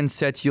other organ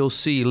sets. You'll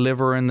see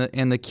liver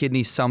and the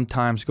kidney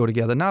sometimes go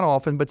together. Not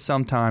often, but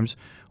sometimes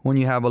when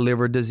you have a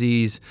liver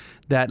disease,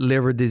 that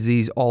liver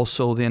disease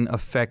also then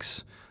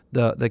affects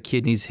the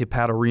kidneys,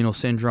 hepatorenal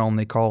syndrome,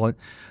 they call it.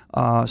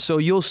 So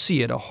you'll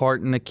see it, a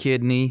heart and a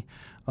kidney,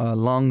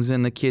 lungs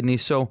and the kidney.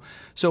 So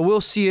we'll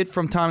see it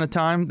from time to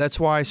time. That's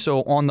why,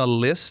 so on the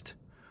list,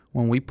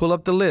 when we pull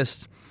up the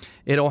list,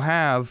 it'll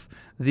have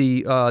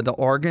the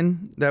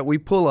organ that we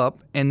pull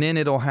up, and then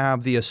it'll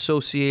have the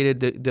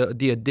associated,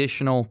 the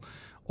additional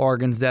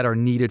organs that are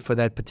needed for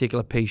that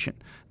particular patient.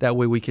 That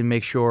way we can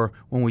make sure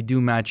when we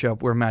do match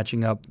up, we're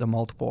matching up the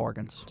multiple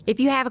organs. If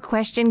you have a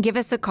question, give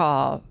us a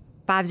call,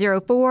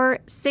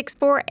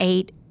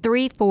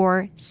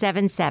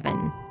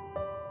 504-648-3477.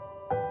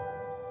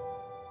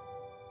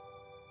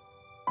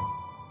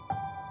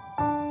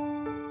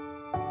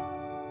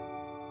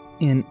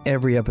 In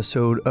every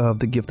episode of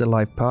the Gifted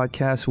Life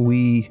podcast,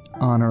 we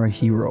honor a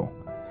hero.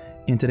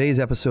 In today's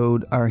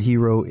episode, our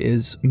hero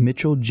is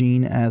Mitchell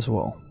Jean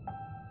Aswell.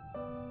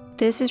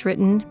 This is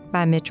written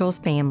by Mitchell's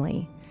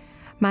family.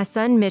 My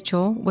son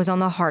Mitchell was on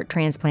the heart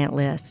transplant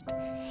list.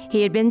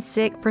 He had been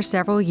sick for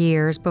several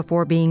years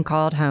before being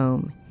called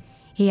home.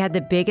 He had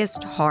the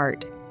biggest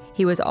heart.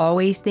 He was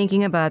always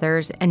thinking of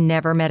others and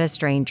never met a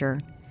stranger.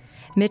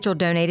 Mitchell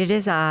donated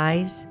his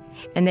eyes,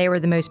 and they were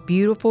the most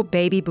beautiful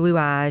baby blue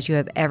eyes you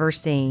have ever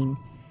seen.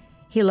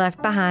 He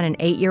left behind an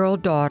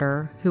 8-year-old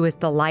daughter who was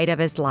the light of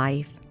his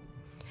life.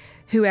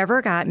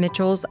 Whoever got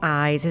Mitchell's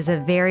eyes is a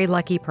very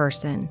lucky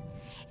person.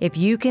 If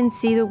you can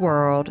see the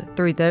world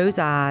through those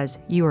eyes,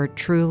 you are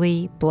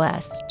truly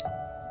blessed.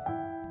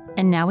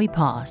 And now we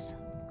pause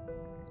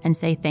and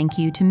say thank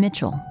you to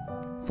Mitchell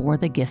for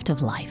the gift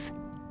of life.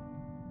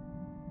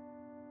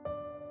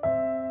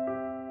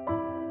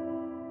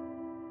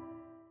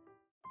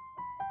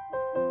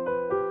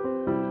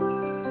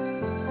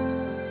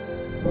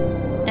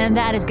 And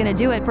that is going to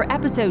do it for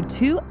episode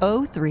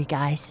 203,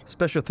 guys.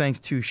 Special thanks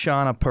to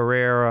Shauna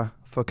Pereira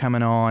for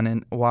coming on.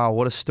 And wow,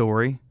 what a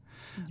story.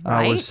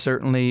 Right? I was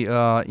certainly,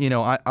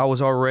 I was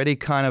already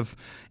kind of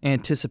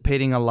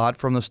anticipating a lot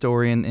from the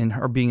story and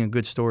her being a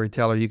good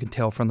storyteller. You can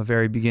tell from the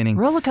very beginning.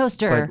 Roller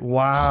coaster. But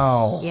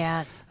wow.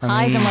 Yes.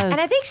 Highs and lows.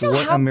 And I think so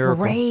What how a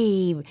miracle.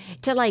 brave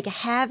to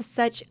have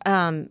such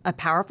a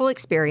powerful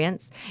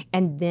experience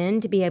and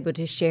then to be able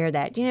to share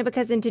that,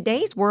 because in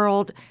today's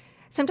world,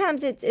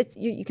 sometimes it's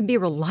you can be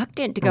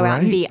reluctant to go out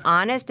and Right. be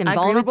honest and I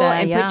agree with vulnerable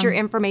that, and yeah. put your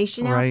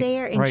information out Right,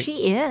 there, and right.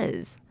 she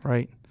is.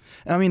 Right.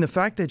 I mean, the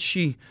fact that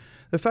she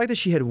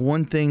had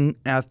one thing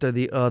after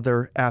the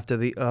other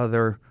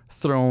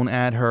thrown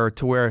at her,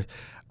 to where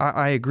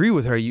I agree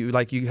with her. You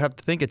have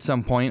to think at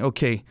some point,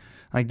 okay,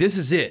 this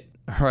is it,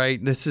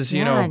 right? This is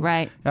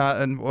Right.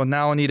 and well,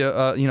 now I need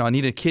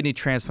a kidney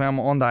transplant. I'm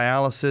on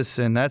dialysis,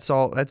 and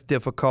that's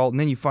difficult.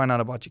 And then you find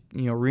out about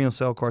renal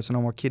cell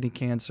carcinoma or kidney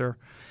cancer,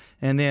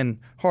 and then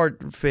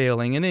heart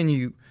failing, and then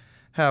you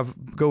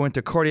go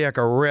into cardiac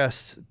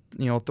arrest.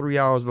 3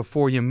 hours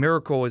before your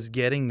miracle is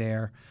getting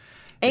there.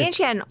 And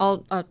she had an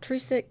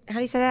altruistic, how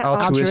do you say that?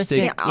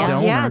 Altruistic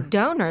donor.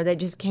 Donor that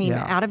just came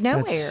Yeah, out of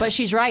nowhere. But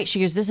she's right. She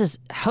goes, this is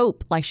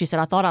hope. Like she said,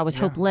 I thought I was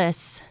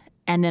hopeless.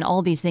 And then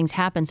all these things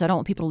happen. So I don't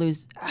want people to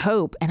lose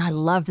hope. And I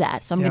love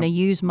that. So I'm going to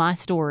use my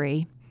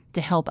story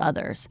to help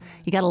others.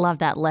 You got to love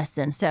that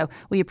lesson. So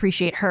we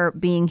appreciate her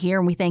being here.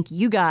 And we thank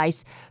you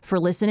guys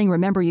for listening.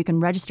 Remember, you can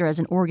register as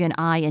an organ,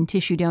 eye, and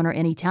tissue donor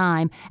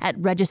anytime at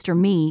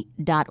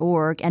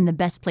registerme.org. And the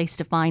best place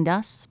to find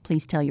us,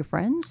 please tell your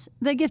friends,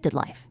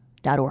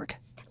 thegiftedlife.org.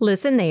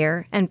 Listen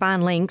there and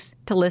find links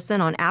to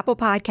listen on Apple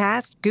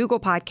Podcasts, Google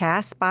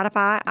Podcasts,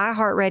 Spotify,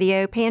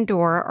 iHeartRadio,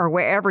 Pandora, or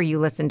wherever you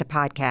listen to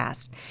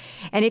podcasts.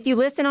 And if you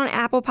listen on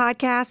Apple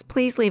Podcasts,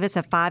 please leave us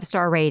a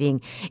 5-star rating.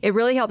 It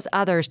really helps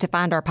others to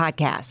find our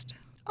podcast.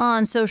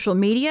 On social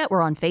media,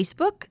 we're on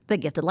Facebook, The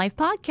Gifted Life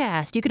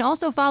Podcast. You can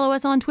also follow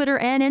us on Twitter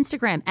and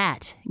Instagram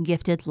at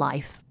Gifted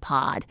Life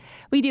Pod.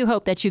 We do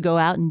hope that you go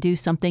out and do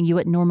something you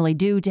wouldn't normally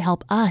do to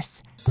help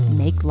us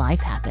make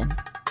life happen.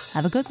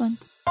 Have a good one.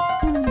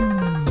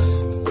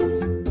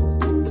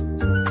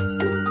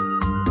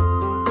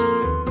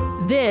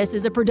 This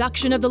is a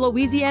production of the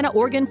Louisiana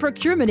Organ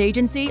Procurement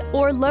Agency,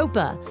 or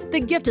LOPA. The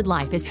Gifted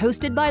Life is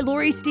hosted by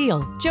Lori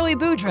Steele, Joey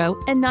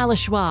Boudreau, and Nala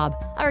Schwab.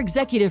 Our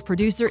executive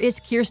producer is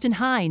Kirsten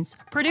Hines.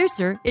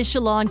 Producer is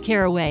Shalon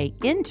Caraway.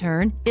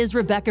 Intern is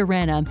Rebecca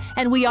Renham.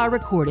 And we are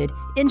recorded,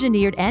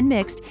 engineered, and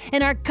mixed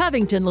in our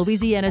Covington,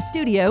 Louisiana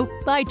studio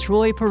by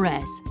Troy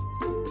Perez.